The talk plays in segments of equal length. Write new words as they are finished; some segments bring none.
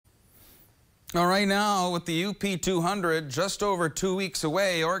All right, now with the UP200 just over 2 weeks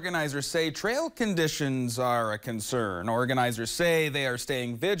away, organizers say trail conditions are a concern. Organizers say they are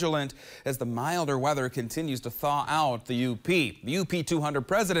staying vigilant as the milder weather continues to thaw out the UP. The UP200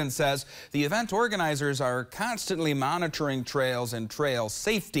 president says the event organizers are constantly monitoring trails and trail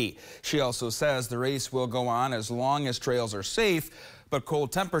safety. She also says the race will go on as long as trails are safe, but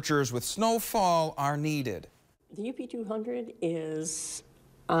cold temperatures with snowfall are needed. The UP200 is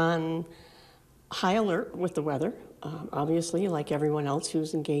on high alert with the weather. Obviously, like everyone else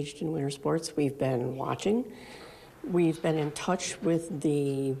who's engaged in winter sports, we've been watching. We've been in touch with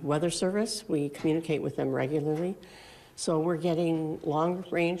the Weather Service. We communicate with them regularly. So we're getting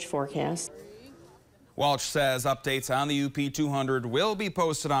long-range forecasts. Walsh says updates on the UP200 will be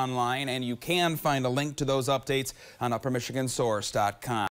posted online, and you can find a link to those updates on uppermichigansource.com.